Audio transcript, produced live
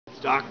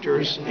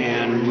doctors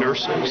and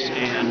nurses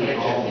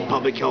and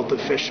public health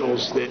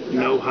officials that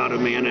know how to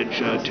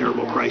manage a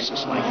terrible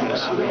crisis like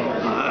this.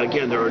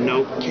 Again, there are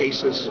no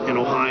cases in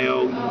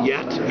Ohio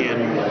yet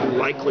and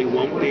likely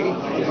won't be.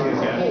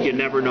 You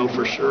never know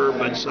for sure,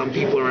 but some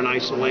people are in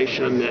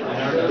isolation that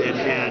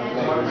had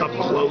up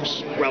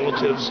close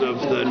relatives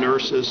of the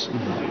nurses,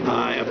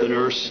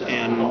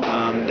 and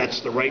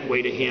that's the right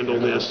way to handle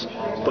this.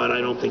 But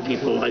I think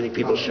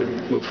people should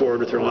move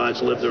forward with their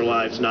lives, live their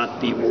lives, not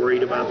be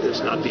worried about this,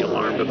 not be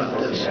alarmed about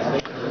this.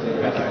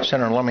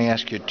 Senator, let me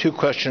ask you two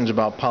questions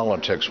about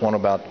politics, one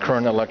about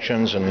current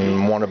elections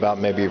and one about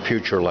maybe a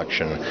future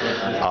election.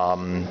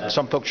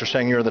 Some folks are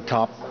saying you're the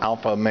top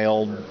alpha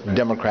male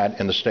Democrat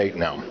in the state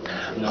now.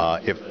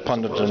 If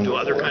pundits opposed to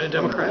other kind of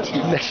Democrats,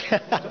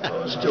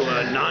 opposed to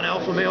a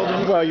non-alpha male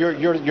Democrat. Well,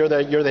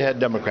 you're the head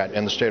Democrat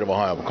in the state of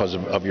Ohio because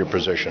of your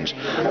positions.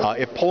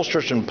 If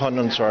pollsters and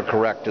pundits are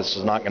correct, this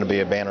is not going to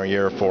be a banner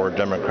year for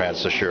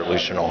Democrats this year, at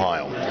least in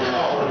Ohio.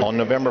 On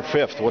November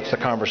 5th, what's the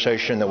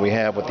conversation that we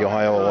have with the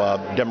Ohio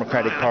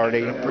Democratic Party?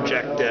 I'm going to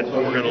project that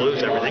we're going to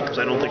lose everything because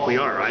I don't think we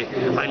are.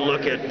 I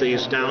look at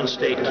these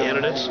downstate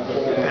candidates,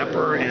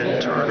 Pepper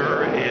and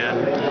Turner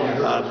and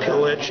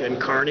Pillich and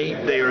Carney.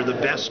 They are the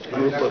best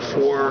group of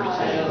four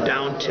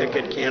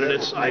down-ticket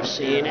candidates I've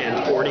seen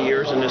in 40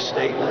 years in this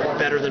state.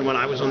 Better than when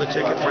I was on the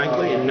ticket,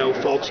 frankly, and no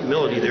false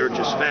humility. They're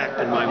just fact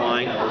in my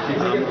mind.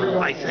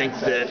 I think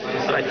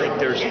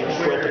there's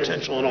real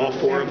potential in all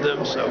four of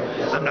them, so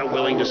I'm not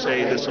willing to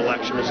say this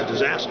election is a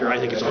disaster. I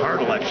think it's a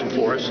hard election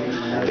for us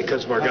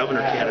because of our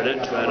governor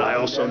candidate, but I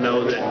also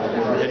know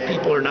that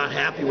people are not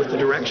happy with the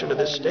direction of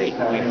this state.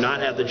 We've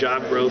not had the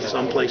job growth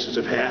some places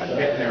have had.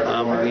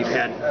 We've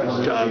had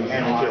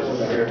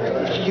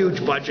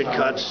huge budget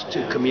cuts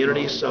to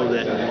communities so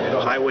that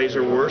highways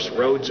are worse,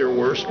 roads are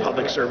worse,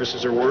 public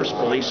services are worse,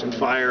 police and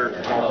fire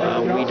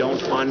we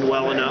don't fund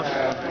well enough,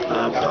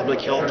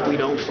 public health we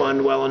don't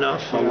fund well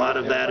enough. A lot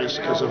of that is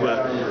because of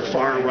a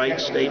far-right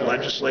state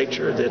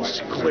legislature that's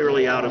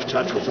clearly out of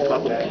touch with the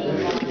public.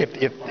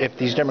 If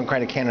these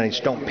Democratic candidates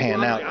don't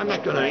pan out... I'm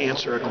not going to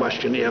answer a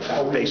question if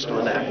based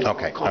on that.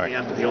 Okay, Call me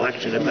after the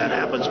election if that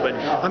happens, but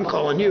I'm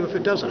calling you if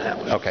it doesn't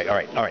happen. Okay, all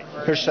right.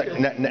 Here's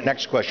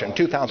next question.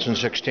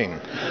 2016,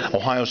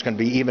 Ohio's going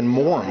to be even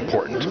more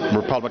important.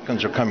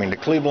 Republicans are coming to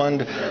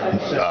Cleveland.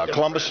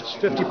 Columbus...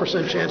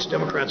 50% chance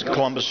Democrats go.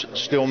 Columbus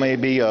still may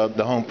be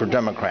the home for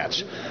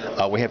Democrats.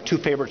 We have two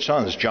favorite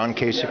sons, John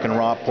Kasich and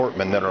Rob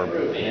Portman, that are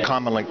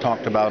commonly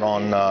talked about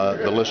on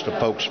the list of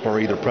folks for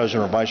either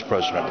president or vice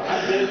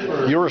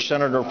president. You're a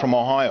senator from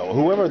Ohio.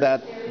 Whoever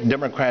that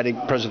Democratic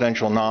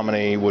presidential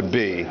nominee would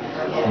be,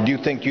 do you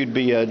think you'd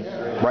be a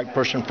right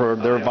person for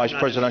their vice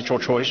presidential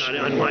choice?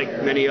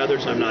 Unlike many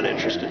others, I'm not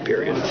interested,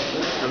 period.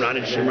 I'm not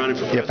interested in running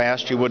for president. If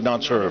asked, you would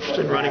not serve. I'm not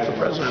interested in running for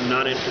president. I'm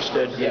not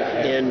interested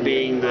in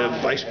being the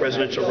vice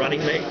presidential running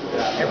mate.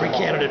 Every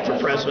candidate for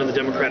president on the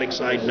Democratic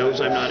side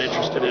knows I'm not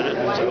interested in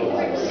it, so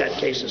that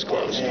case is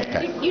closed.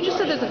 Okay. You just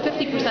said there's a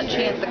 50%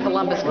 chance that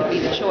Columbus could be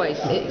the choice.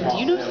 Do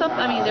you know something?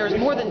 I mean, there's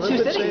more than two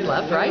cities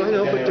left, right? I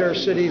know, but there are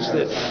cities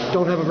that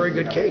don't have a very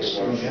good case.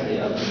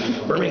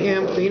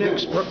 Birmingham,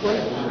 Phoenix,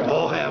 Brooklyn,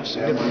 all have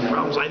significant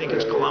problems. I think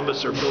it's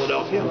Columbus or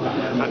Philadelphia.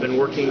 I've been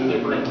working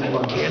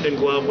hand in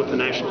glove with the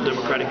National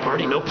Democratic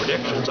Party. No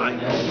predictions. I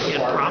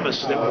can't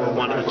promise that we're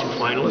one of the two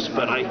finalists,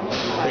 but I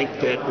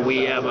think that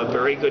we have a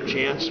very good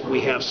chance.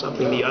 We have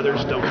something the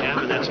others don't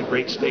have, and that's a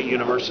great state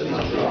university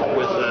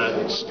with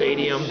a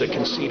stadium that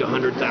can seat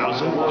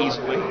 100,000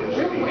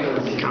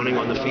 easily, counting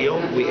on the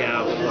field. We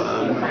have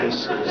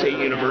this state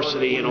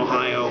university in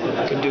Ohio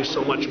can do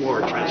so much more.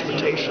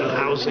 Transportation,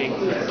 housing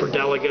for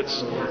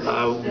delegates.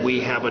 We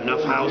have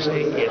enough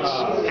housing.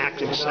 It's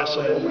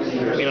accessible.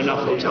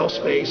 Enough hotel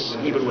space,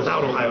 even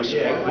without Ohio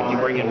State, when you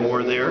bring in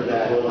more there.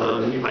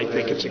 I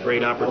think it's a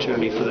great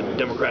opportunity for the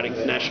Democratic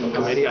National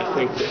Committee. I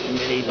think that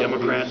many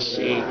Democrats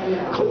see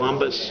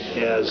Columbus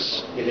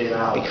as,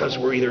 because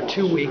we're either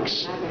 2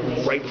 weeks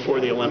right before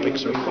the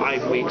Olympics or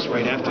 5 weeks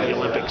right after the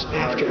Olympics,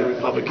 after the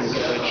Republican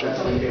convention.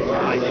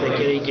 I think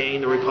any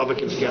gain the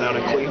Republicans get out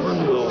of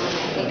Cleveland will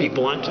be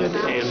blunted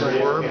and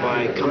more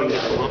by coming to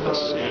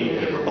Columbus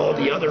and all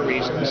the other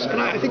reasons.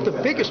 And I think the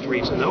biggest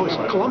reason, though, is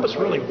Columbus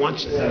really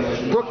wants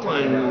it.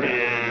 Brooklyn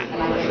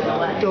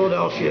and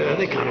Philadelphia,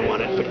 they kind of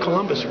want it, but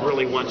Columbus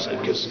really wants it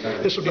because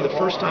this will be the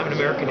first time in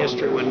American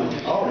history when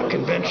a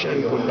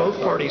convention, when both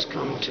parties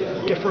come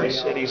to different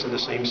cities in the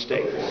same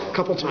state. A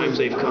couple times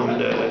they've come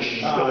to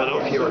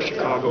Philadelphia or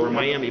Chicago or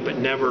Miami, but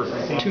never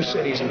two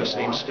cities in the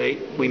same state.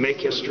 We make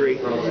history.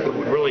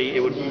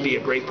 It would be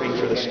a great thing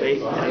for the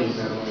state.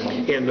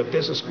 And the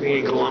business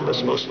community in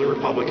Columbus, mostly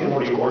Republican,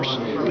 of course,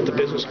 but the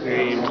business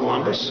community in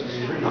Columbus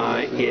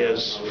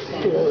is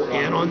full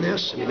in on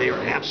this. I mean, they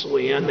are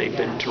absolutely in. They've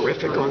been terrific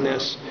terrific on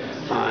this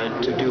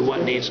to do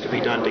what needs to be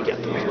done to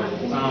get them through.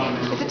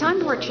 Is it time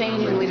for a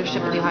change in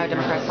leadership of the Ohio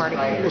Democratic Party?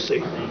 We'll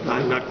see.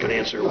 I'm not going to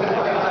answer what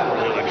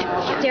the election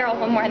results. Daryl,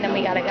 one more and then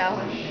we gotta go.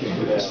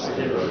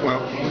 Well,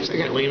 I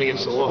got lean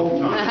against the wall.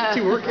 Does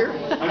he work here?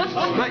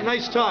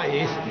 Nice tie,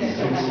 Heath.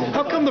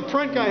 How come the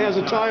print guy has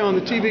a tie on,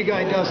 the TV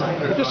guy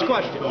doesn't? Just a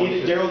question. Would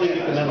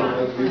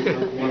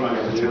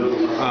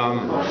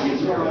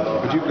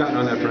you have gotten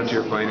on that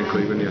Frontier plane in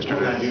Cleveland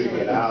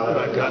yesterday?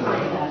 I've gotten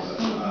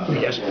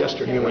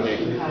yesterday when I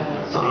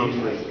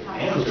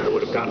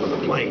would have gotten on the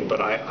plane,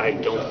 but I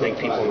don't think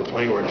people on the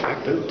plane were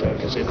infected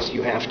because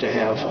you have to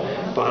have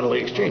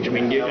bodily exchange. I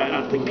mean, I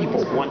don't think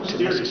people want to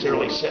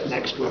necessarily sit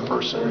next to a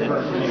person that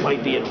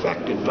might be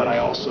infected, but I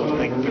also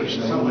think there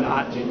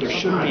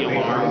shouldn't be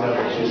alarm.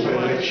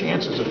 The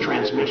chances of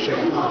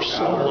transmission are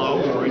so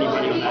low for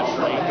anybody on that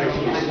plane.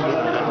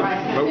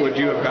 But would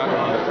you have gotten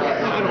on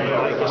I don't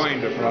know. I the guess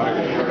plane to,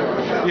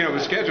 it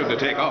was scheduled to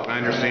take off. I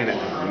understand it,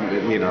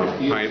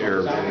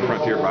 Pioneer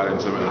Frontier brought in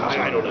some.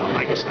 I don't know.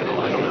 I guess I don't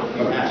know.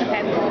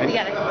 Okay, we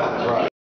gotta.